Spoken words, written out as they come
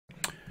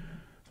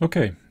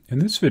Okay, in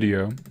this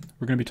video,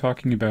 we're going to be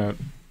talking about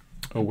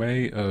a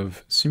way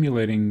of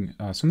simulating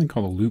something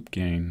called a loop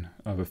gain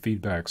of a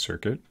feedback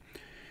circuit,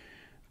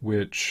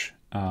 which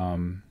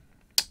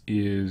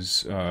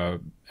has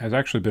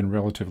actually been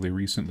relatively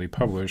recently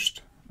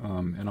published,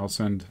 and I'll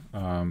send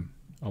a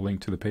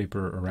link to the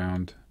paper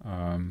around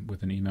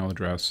with an email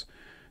address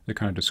that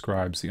kind of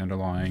describes the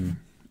underlying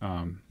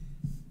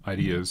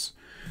ideas.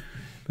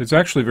 But it's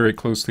actually very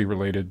closely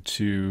related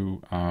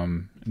to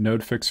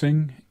node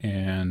fixing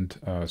and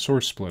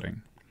source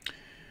splitting,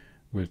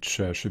 which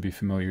should be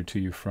familiar to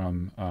you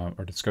from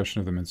our discussion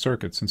of them in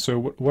circuits. And so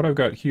what I've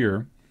got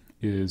here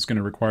is going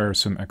to require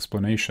some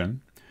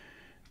explanation.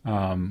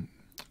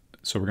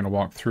 So we're going to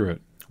walk through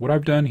it. What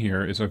I've done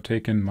here is I've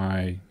taken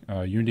my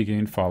unity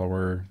gain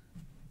follower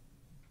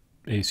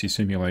AC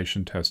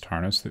simulation test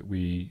harness that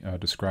we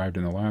described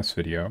in the last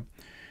video,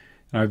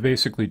 and I've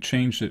basically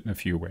changed it in a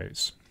few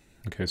ways.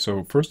 Okay,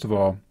 so first of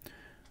all,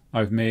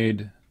 I've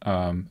made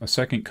a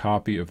second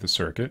copy of the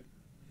circuit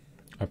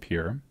up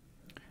here,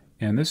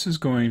 and this is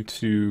going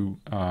to,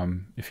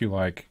 if you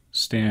like,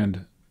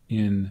 stand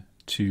in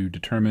to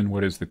determine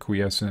what is the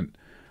quiescent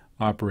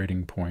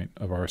operating point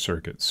of our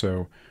circuit.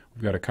 So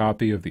we've got a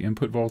copy of the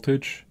input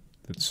voltage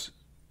that's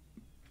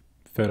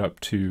fed up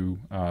to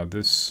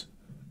this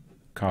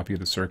copy of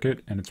the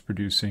circuit, and it's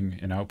producing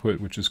an output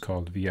which is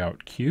called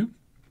Voutq.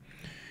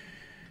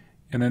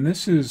 And then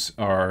this is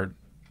our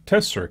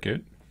test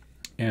circuit,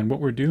 and what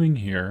we're doing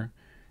here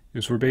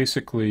is we're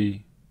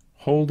basically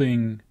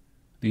holding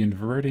the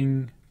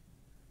inverting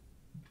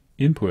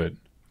input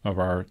of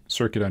our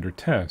circuit under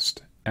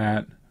test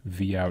at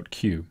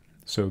Voutq.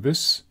 So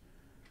this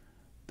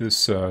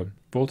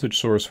voltage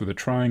source with a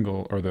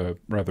triangle, or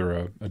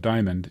a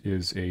diamond,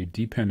 is a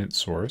dependent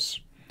source,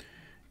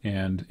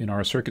 and in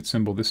our circuit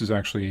symbol this is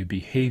actually a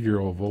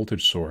behavioral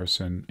voltage source,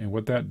 and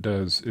what that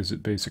does is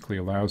it basically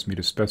allows me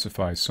to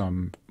specify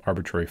some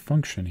arbitrary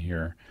function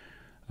here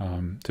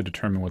to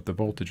determine what the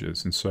voltage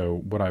is. And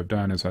so what I've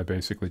done is I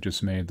basically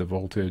just made the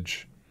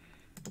voltage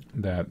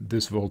that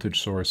this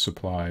voltage source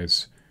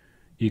supplies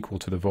equal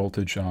to the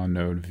voltage on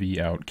node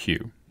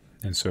Voutq.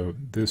 And so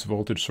this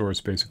voltage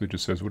source basically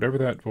just says whatever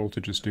that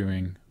voltage is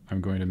doing,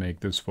 I'm going to make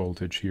this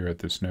voltage here at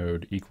this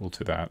node equal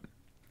to that.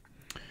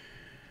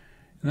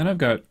 And then I've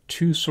got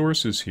two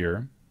sources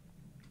here,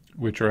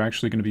 which are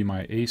actually going to be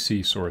my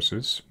AC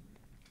sources,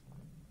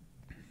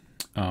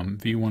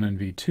 V1 and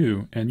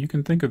V2, and you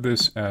can think of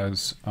this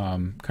as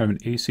kind of an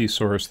AC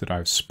source that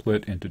I've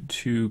split into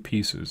two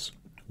pieces.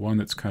 One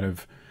that's kind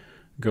of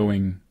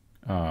going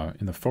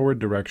in the forward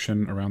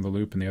direction around the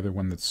loop, and the other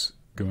one that's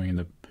going in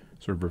the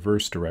sort of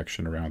reverse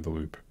direction around the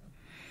loop.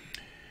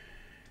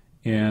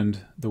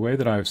 And the way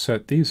that I've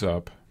set these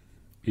up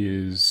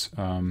is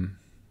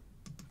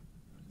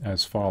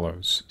as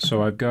follows.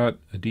 So I've got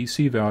a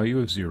DC value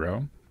of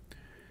 0,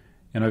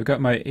 and I've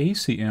got my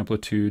AC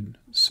amplitude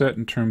set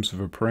in terms of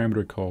a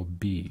parameter called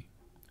B.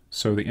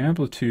 So the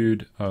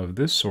amplitude of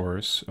this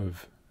source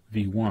of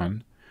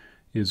V1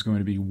 is going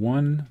to be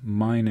 1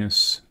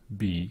 minus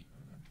B,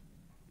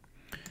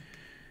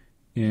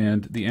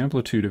 and the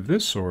amplitude of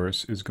this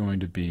source is going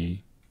to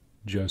be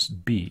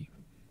just B.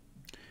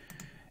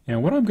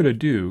 And what I'm going to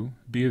do,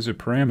 B as a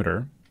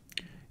parameter,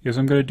 is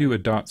I'm going to do a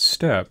dot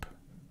step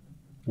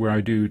where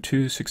I do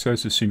two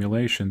successive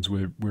simulations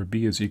where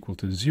B is equal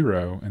to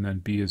 0 and then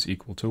B is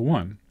equal to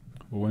 1.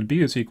 Well, when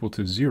B is equal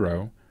to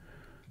 0,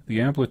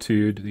 the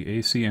amplitude, the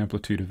AC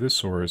amplitude of this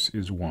source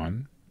is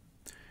 1,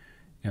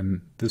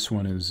 and this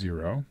one is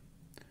 0.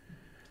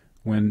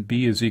 When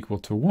B is equal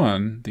to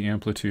 1, the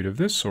amplitude of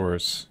this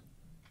source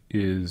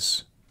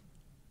is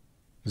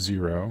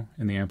 0,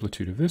 and the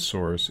amplitude of this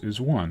source is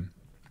 1.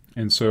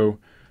 And so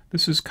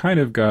this has kind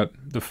of got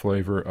the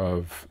flavor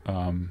of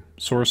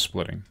source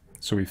splitting.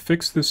 So we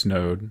fixed this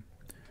node,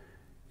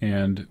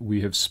 and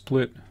we have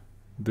split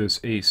this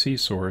AC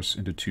source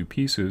into two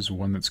pieces,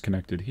 one that's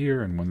connected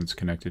here and one that's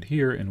connected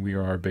here, and we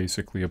are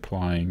basically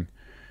applying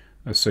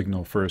a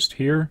signal first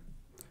here,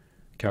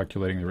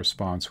 calculating the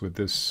response with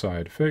this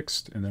side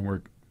fixed, and then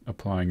we're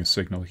applying a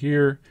signal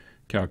here,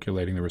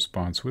 calculating the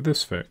response with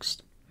this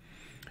fixed.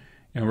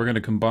 And we're going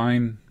to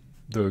combine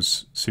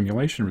those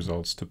simulation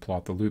results to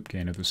plot the loop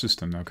gain of the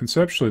system. Now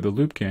conceptually, the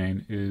loop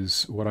gain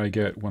is what I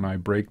get when I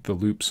break the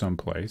loop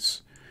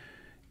someplace,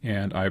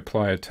 and I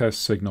apply a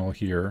test signal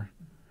here,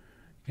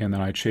 and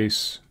then I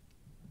chase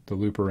the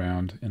loop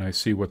around, and I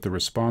see what the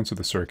response of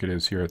the circuit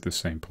is here at the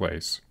same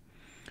place.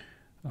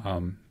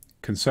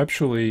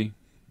 Conceptually,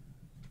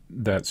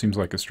 that seems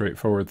like a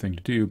straightforward thing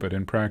to do, but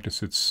in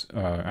practice it's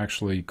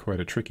actually quite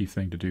a tricky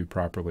thing to do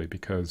properly,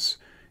 because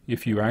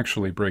if you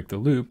actually break the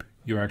loop,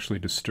 you actually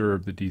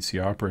disturb the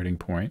DC operating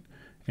point,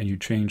 and you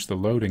change the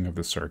loading of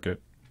the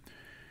circuit.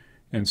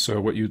 And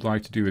so what you'd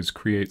like to do is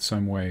create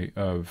some way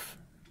of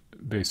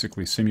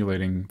basically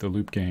simulating the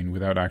loop gain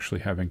without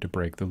actually having to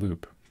break the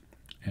loop.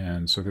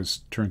 And so this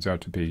turns out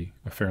to be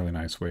a fairly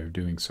nice way of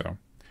doing so.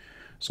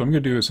 So what I'm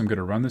going to do is I'm going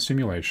to run the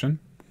simulation,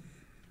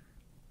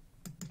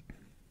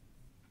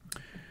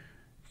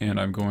 and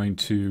I'm going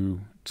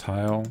to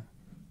tile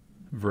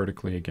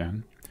vertically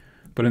again.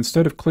 But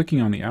instead of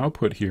clicking on the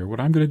output here, what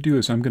I'm going to do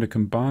is I'm going to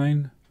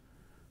combine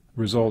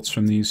results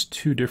from these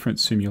two different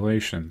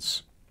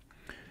simulations.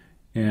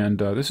 And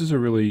this is a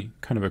really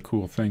kind of a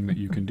cool thing that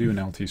you can do in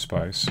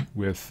LTspice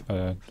with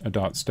a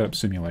dot step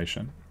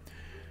simulation.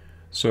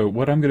 So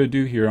what I'm going to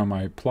do here on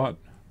my plot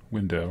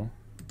window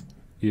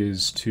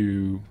is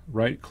to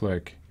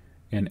right-click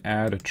and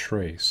add a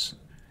trace.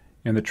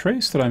 And the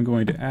trace that I'm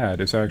going to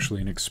add is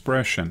actually an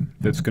expression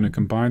that's going to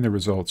combine the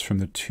results from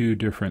the two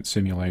different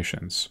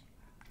simulations.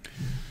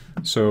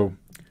 So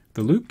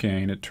the loop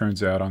gain, it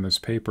turns out on this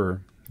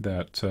paper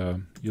that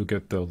you'll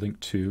get the link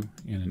to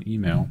in an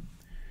email,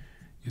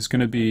 is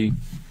going to be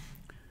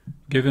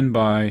given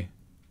by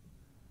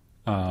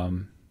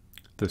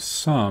the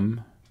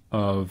sum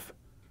of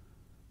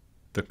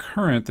the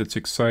current that's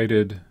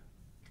excited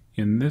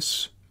in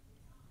this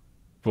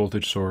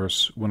voltage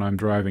source when I'm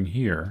driving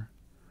here,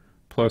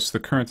 plus the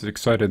current that's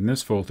excited in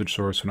this voltage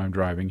source when I'm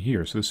driving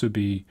here. So this would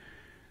be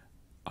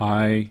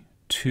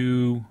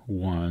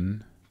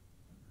I21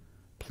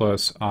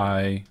 plus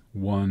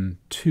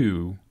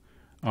I12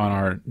 on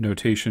our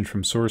notation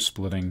from source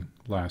splitting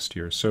last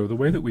year. So the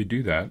way that we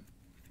do that,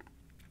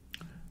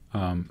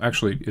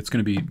 actually it's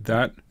going to be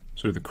that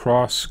sort of the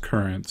cross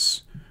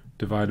currents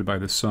divided by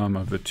the sum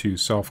of the two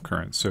self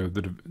currents. So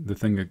the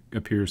thing that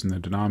appears in the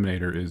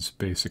denominator is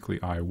basically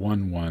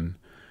I11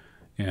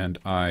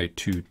 and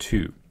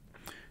I22.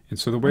 And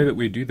so the way that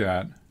we do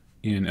that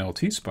in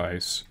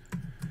LTspice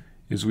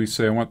is we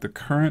say I want the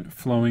current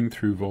flowing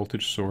through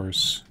voltage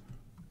source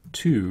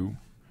 2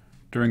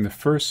 during the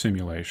first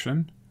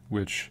simulation,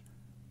 which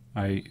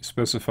I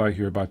specify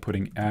here by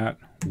putting at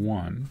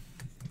 1,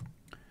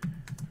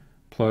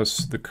 plus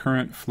the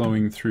current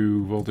flowing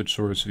through voltage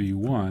source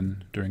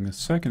V1 during the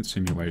second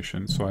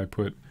simulation. So I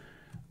put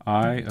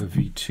I of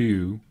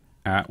V2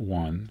 at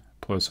 1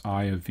 plus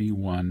I of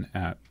V1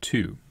 at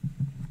 2.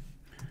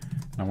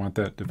 I want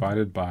that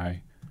divided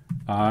by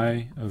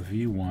I of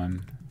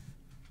V1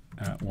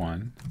 at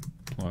 1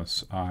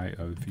 plus I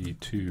of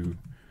V2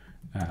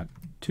 at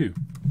 2.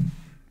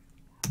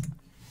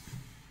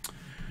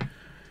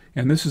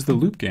 And this is the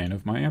loop gain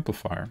of my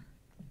amplifier.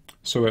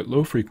 So at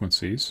low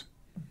frequencies,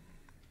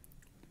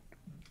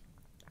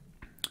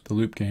 the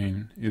loop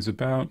gain is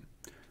about,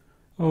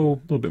 a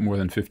little bit more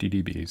than 50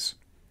 dBs,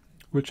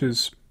 which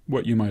is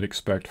what you might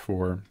expect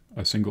for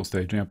a single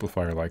stage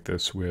amplifier like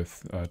this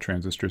with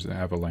transistors that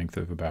have a length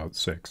of about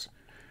 6.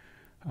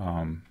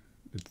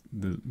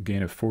 The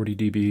gain of 40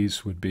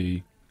 dBs would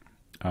be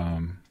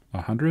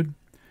 100.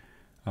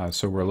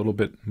 So we're a little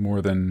bit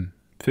more than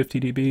 50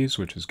 dBs,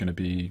 which is going to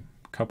be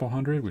a couple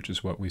hundred, which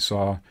is what we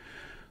saw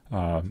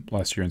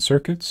last year in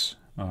circuits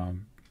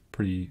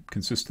pretty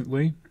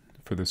consistently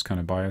for this kind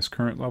of bias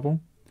current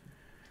level.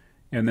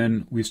 And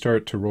then we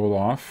start to roll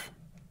off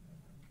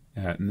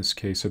at, in this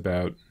case,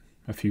 about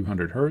a few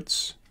hundred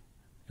hertz,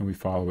 and we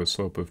follow a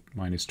slope of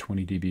minus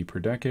 20 dB per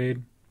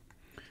decade.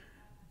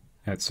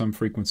 At some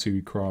frequency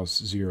we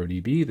cross 0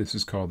 dB. This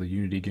is called the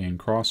unity gain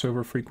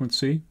crossover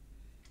frequency.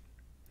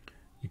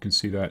 You can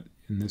see that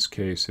in this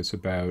case it's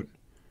about,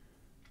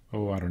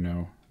 I don't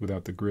know,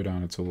 without the grid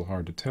on it's a little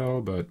hard to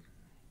tell, but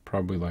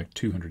probably like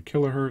 200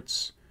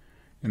 kilohertz.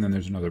 And then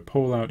there's another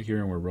pole out here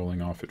and we're rolling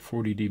off at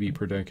 40 dB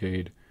per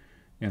decade.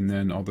 And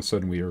then all of a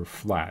sudden we are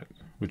flat,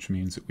 which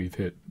means that we've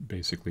hit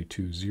basically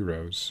 2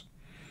 zeros.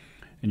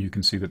 And you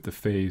can see that the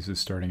phase is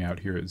starting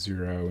out here at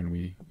 0, and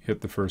we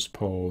hit the first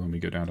pole and we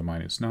go down to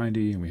minus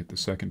 90, and we hit the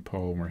second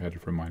pole and we're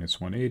headed for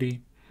minus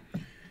 180.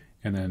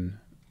 And then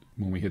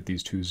when we hit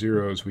these 2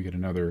 zeros, we get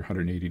another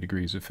 180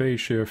 degrees of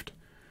phase shift.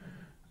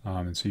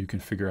 And so you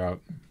can figure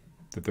out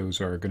that those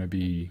are going to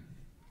be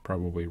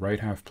probably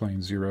right half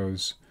plane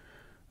zeros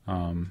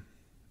on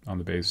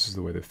the basis of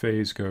the way the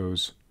phase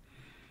goes.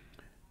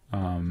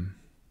 But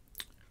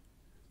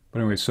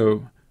anyway,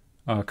 so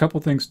a couple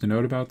things to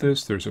note about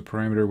this. There's a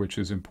parameter which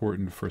is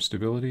important for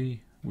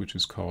stability, which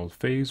is called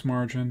phase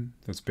margin.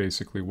 That's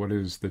basically what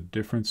is the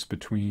difference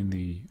between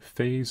the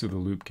phase of the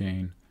loop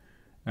gain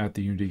at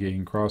the unity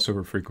gain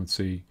crossover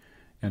frequency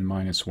and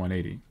minus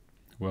 180.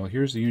 Well,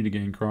 here's the unity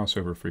gain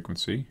crossover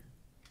frequency,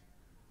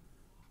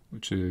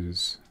 which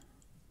is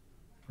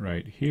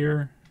right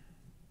here-ish.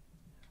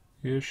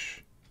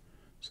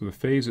 So the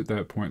phase at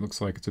that point looks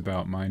like it's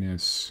about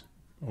minus,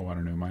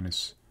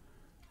 minus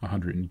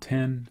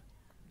 110.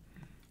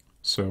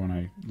 So when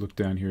I look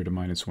down here to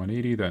minus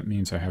 180, that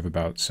means I have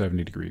about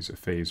 70 degrees of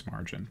phase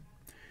margin.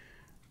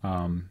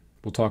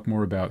 We'll talk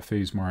more about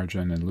phase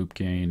margin and loop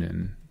gain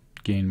and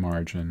gain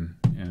margin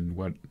and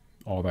what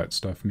all that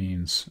stuff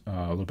means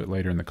a little bit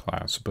later in the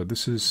class. But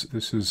this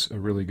is a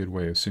really good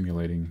way of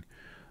simulating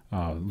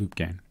loop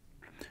gain.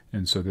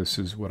 And so this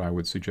is what I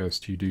would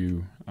suggest you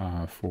do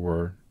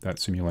for that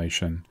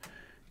simulation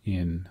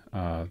in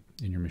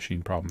your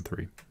machine problem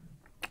 3.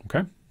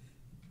 Okay?